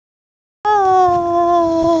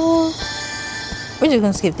just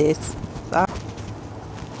gonna skip this.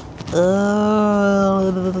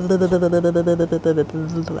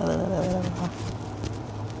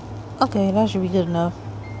 Okay, that should be good enough.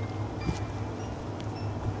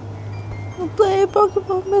 I'm playing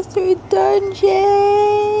Pokemon Mystery Dungeon!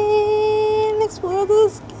 Explore the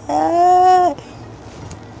sky!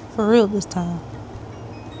 For real this time.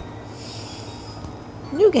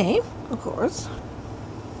 New game, of course.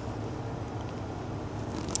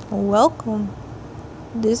 Welcome.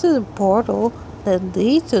 This is a portal that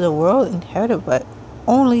leads to the world inhabited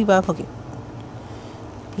only by Pokemon.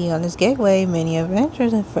 Beyond this gateway, many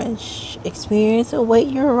adventures and fresh experience await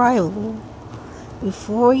your arrival.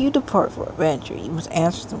 Before you depart for adventure, you must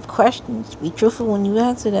answer some questions. Be truthful when you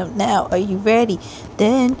answer them. Now, are you ready?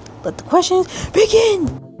 Then, let the questions begin!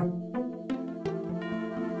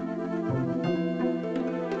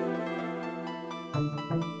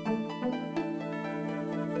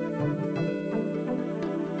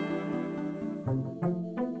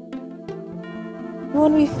 You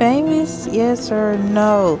want to be famous? Yes or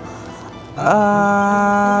no?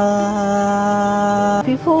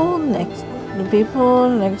 The people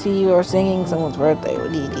next to you are singing someone's birthday.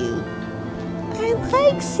 What do? I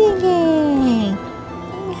like singing.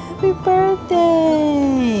 Happy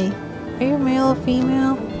birthday. Are you male or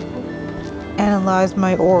female? Analyze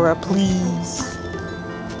my aura, please.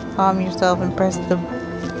 Calm yourself and press the...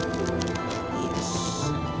 Yes.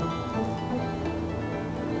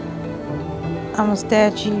 I'm a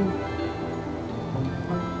statue.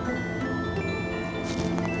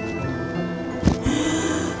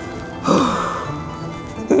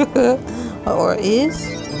 Or is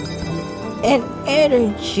an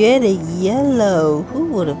energetic yellow. Who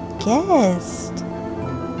would have guessed?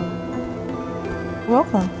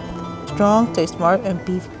 Welcome. Strong, stay smart, and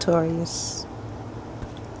be victorious.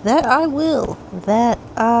 That I will. That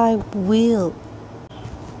I will.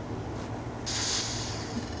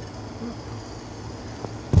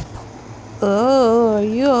 Oh, are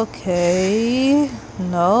you okay?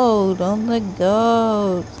 No, don't let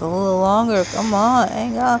go. It's a little longer. Come on,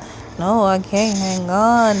 hang on. No, I can't hang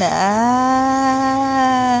on. Ah.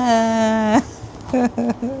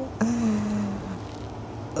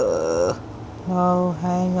 No,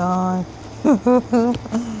 hang on.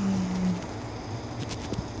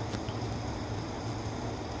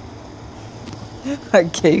 I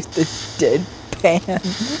gave the deadpan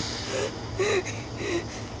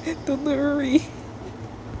delivery.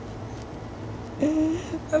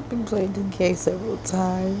 I've been playing this game several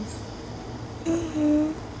times.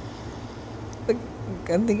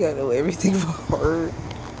 I think I know everything by heart.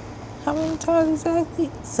 How many times exactly?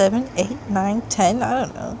 7, 8, 9, 10? I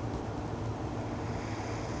don't know.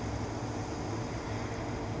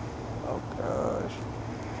 Oh gosh.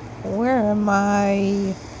 Where am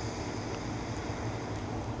I?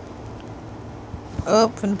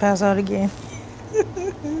 Oh, finna pass out again.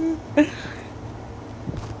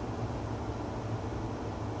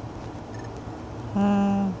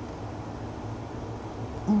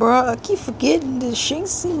 Bruh, I keep forgetting the Shinx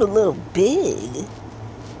seem a little big.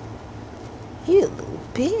 He a little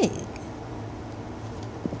big.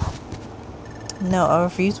 No, I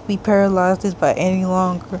refuse to be paralyzed this by any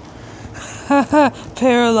longer.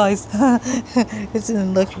 Paralyzed. It's an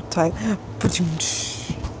electric type. This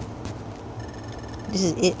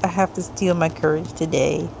is it. I have to steal my courage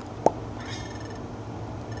today.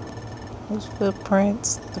 Those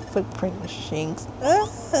footprints. The footprint of Shinx.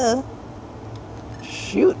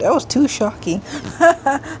 Shoot, that was too shocking.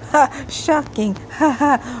 Shocking.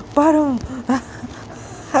 Bottom.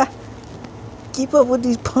 Keep up with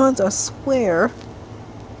these puns, I swear.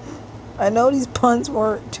 I know these puns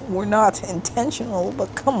were not intentional,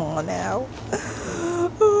 but come on now.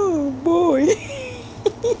 Oh boy.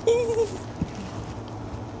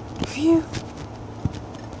 Phew.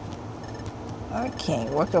 I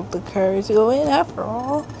can't work up the courage to go in after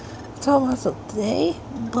all. I told myself today,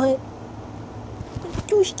 but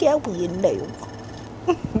too scalpy and nail.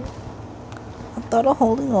 I thought of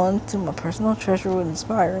holding on to my personal treasure would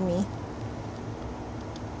inspire me.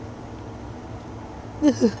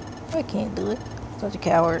 I can't do it. Such a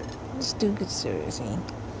coward. This dude conspiracy.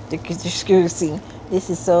 This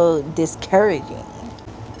is so discouraging.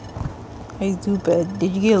 Hey, Zubed,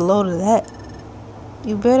 did you get a load of that?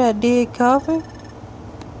 You bet I did, Coffin.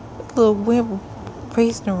 That little wimp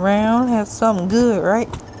racing around has something good, right?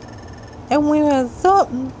 That wimp has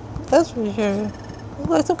something, that's for sure. It's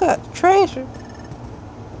like some kind of treasure.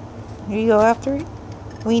 Here you go after it.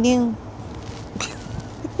 We do.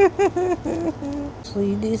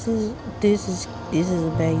 See, this is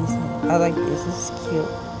amazing. I like this. This is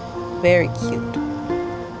cute. Very cute.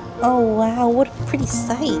 Oh wow, what a pretty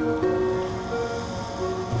sight.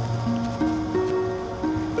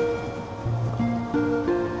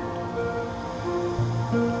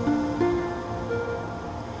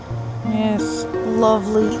 Yes,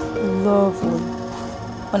 lovely, lovely.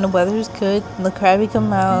 When the weather is good, the crabby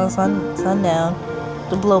come out, sundown,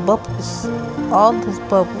 to blow bubbles. All those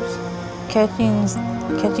bubbles, catching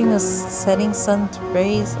the setting sun's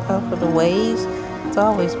rays off of the waves. It's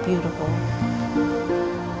always beautiful.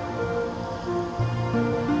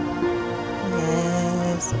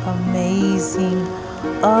 Yes, amazing,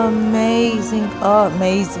 amazing,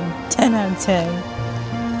 amazing. 10 out of 10.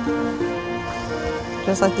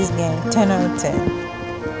 Just like this game, 10 out of 10.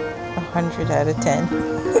 100 out of 10.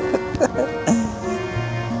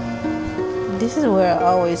 This is where I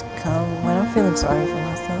always come when I'm feeling sorry for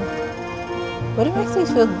myself. But it makes me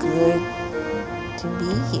feel good to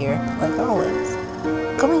be here, like always.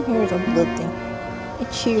 Coming here is a good thing.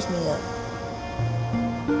 It cheers me up.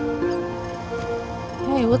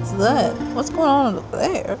 Hey, what's that? What's going on over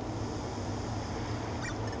there?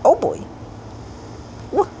 Oh boy.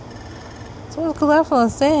 What? Someone's collapsed on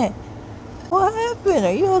the sand. What happened?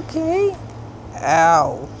 Are you okay?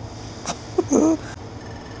 Ow.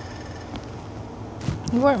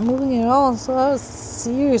 You weren't moving at all, so I was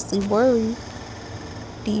seriously worried.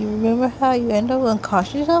 Do you remember how you ended up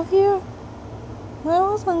unconscious out here? I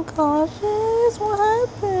was unconscious? What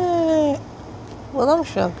happened? Well, I'm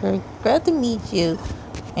Sugar. Glad to meet you.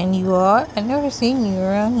 And you are? I've never seen you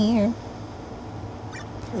around here.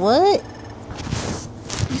 What?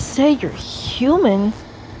 You say you're human?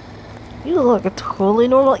 You look like a totally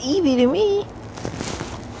normal Eevee to me.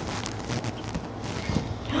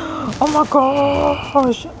 Oh my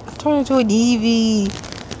gosh! I turned into an Eevee.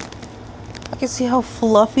 I can see how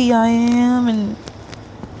fluffy I am and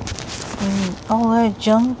all that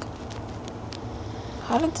junk.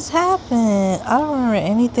 How did this happen? I don't remember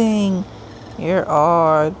anything. You're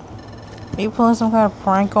odd. Are you pulling some kind of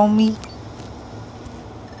prank on me?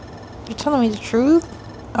 You're telling me the truth?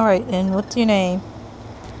 Alright, then what's your name?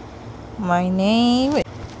 My name?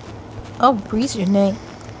 Oh, Bree's your name.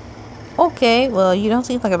 Okay, well, you don't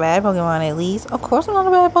seem like a bad Pokemon at least. Of course I'm not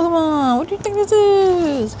a bad Pokemon. What do you think this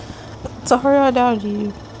is? Sorry I doubted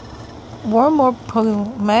you. More and more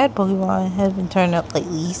mad Pokemon have been turning up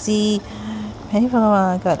lately. You see, many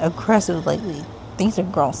Pokemon got aggressive lately. Things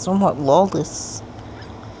have grown somewhat lawless.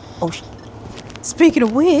 Oh, speaking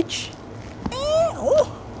of which...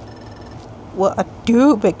 Well, I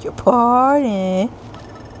do beg your pardon.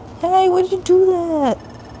 Hey, why did you do that?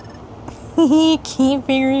 You can't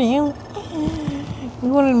figure it out. We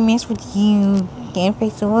want to mess with you. Can't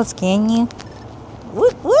face us, can you?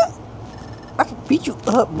 What? I can beat you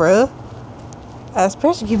up, bruh. I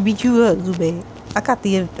especially can beat you up, Zubat. I got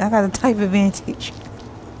the type advantage.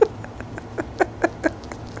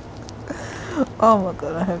 Oh my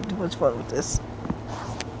god, I'm having too much fun with this.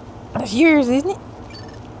 That's yours, isn't it?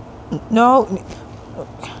 No.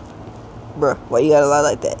 Bruh, why you gotta lie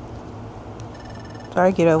like that?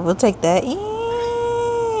 Sorry, kiddo. We'll take that.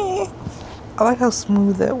 I like how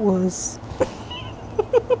smooth that was.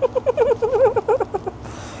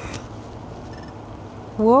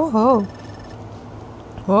 Whoa.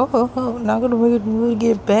 Whoa. Not gonna really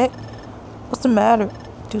get back. What's the matter?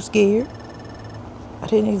 Too scared? I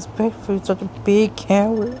didn't expect for such a big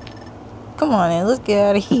coward. Come on, then. Let's get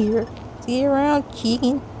out of here. See you around,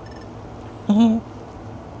 chicken.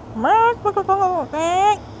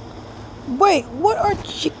 Wait, what are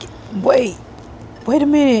chicken? Wait a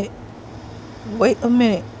minute.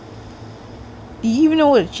 Do you even know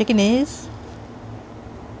what a chicken is?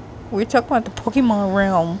 We're talking about the Pokemon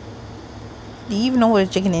realm. Do you even know what a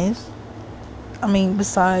chicken is? I mean,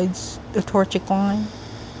 besides the Torchic line.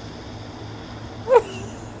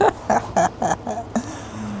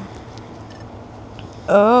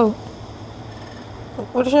 Oh.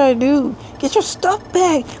 What should I do? Get your stuff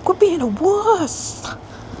back! Quit being a wuss!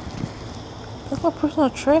 That's my personal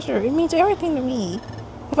treasure. It means everything to me.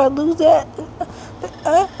 If I lose that,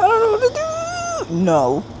 I don't know what to do.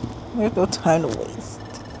 No. There's no time to waste.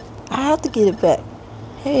 I have to get it back.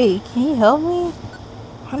 Hey, can you help me?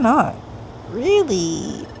 Why not?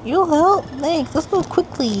 Really? You'll help? Thanks. Let's go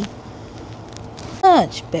quickly.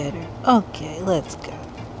 Much better. Okay, let's go.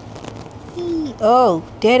 Oh,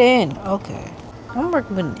 dead end. Okay. I'm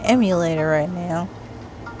working with an emulator right now.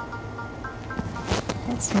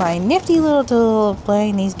 It's my nifty little tool of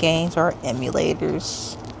playing these games are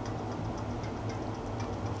emulators.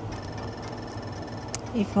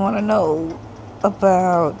 If you want to know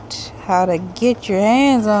about how to get your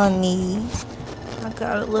hands on these, I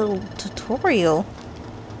got a little tutorial.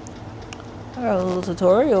 I got a little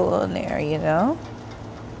tutorial on there, you know.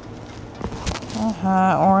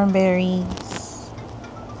 Orange berries.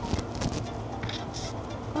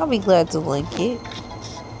 I'll be glad to link it.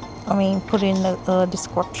 I mean, put in the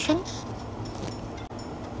description.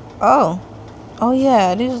 Oh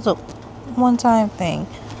yeah, this is a one-time thing.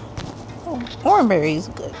 Oh, orange berries,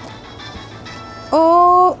 good.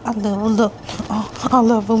 Oh, I leveled up. Oh, I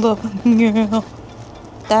leveled up. Yeah.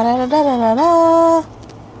 Da da da da da da.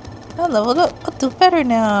 I leveled up. I'll do better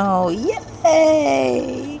now.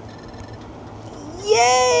 Yay!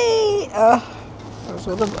 Yay! Those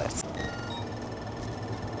were the best.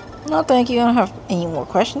 No, thank you. I don't have any more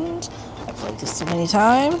questions. I played this so many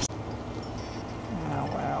times.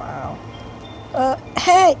 Wow.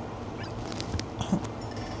 Hey!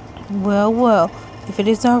 Well. If it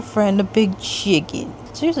is our friend, the big chicken.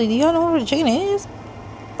 Seriously, do y'all know what a chicken is?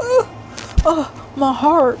 My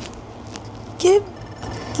heart. Give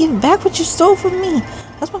back what you stole from me.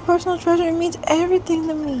 That's my personal treasure. It means everything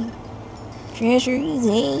to me. Treasures,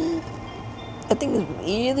 eh? I think it's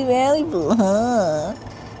really valuable, huh?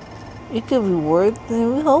 It could be worth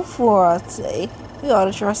than we hope for, I'd say. We ought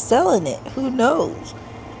to try selling it. Who knows?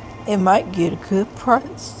 It might get a good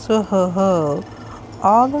price. So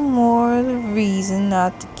all the more the reason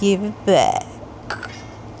not to give it back.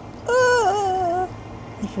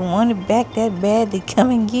 If you want it back that bad, then come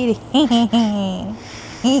and get it.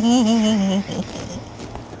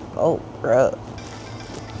 Oh, bro.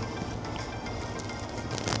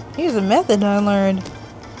 Here's a method I learned.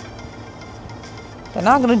 They're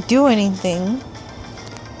not gonna do anything.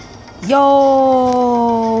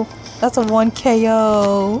 Yo! That's a 1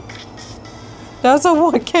 KO. That's a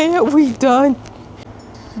 1 KO we done.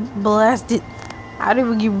 Blasted. How did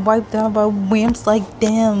we get wiped out by wimps like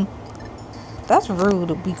them? That's rude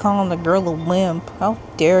to be calling the girl a wimp. How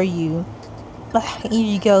dare you? Here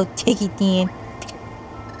you go. Take it then.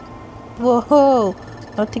 Whoa.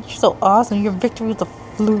 I think you're so awesome. Your victory was a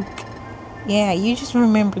fluke. Yeah, you just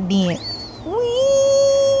remember then. Whee!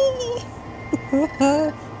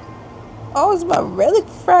 Oh, it's my relic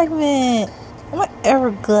fragment. Am I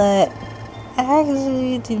ever glad? I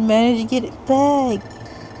actually did manage to get it back.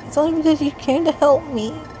 It's only because you came to help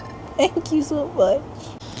me. Thank you so much.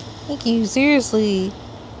 Thank you, seriously.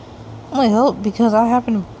 Only help because I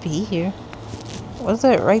happen to be here. Was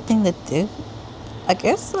that the right thing to do? I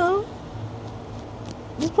guess so.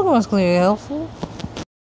 This Pokemon's clearly helpful.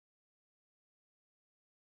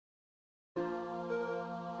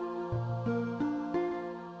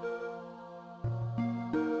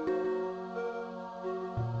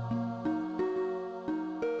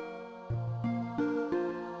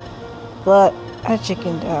 But I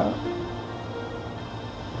chickened out.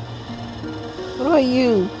 What about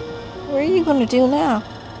you? What are you gonna do now?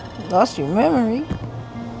 You lost your memory.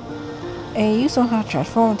 And you somehow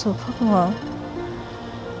transformed into a Pokemon.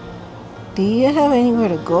 Do you have anywhere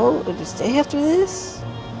to go or to stay after this?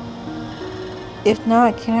 If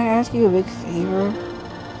not, can I ask you a big favor?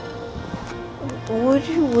 Would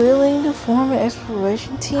you be willing to form an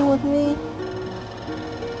exploration team with me?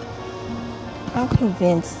 I'm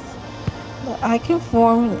convinced that I can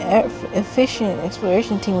form an efficient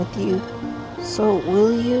exploration team with you. So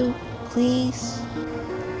will you, please?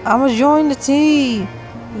 I'ma join the team.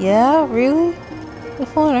 Yeah, really? You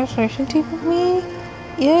form an exploration team with me?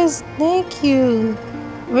 Yes, thank you.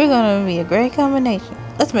 We're gonna be a great combination.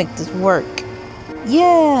 Let's make this work.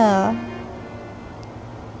 Yeah.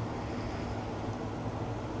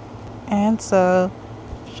 And so,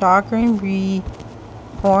 Shocker and Bree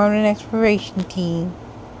formed an exploration team.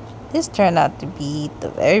 This turned out to be the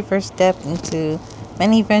very first step into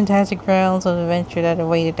many fantastic realms of adventure that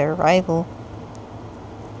awaited their arrival.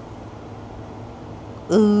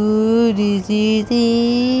 Ooh, this is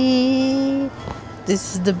it.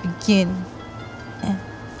 This is the beginning.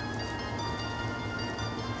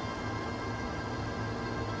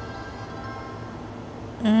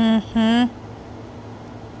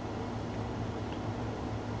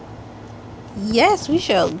 Yes, we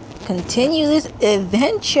shall continue this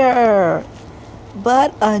adventure,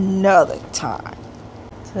 but another time.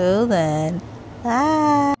 Till then,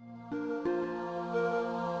 bye.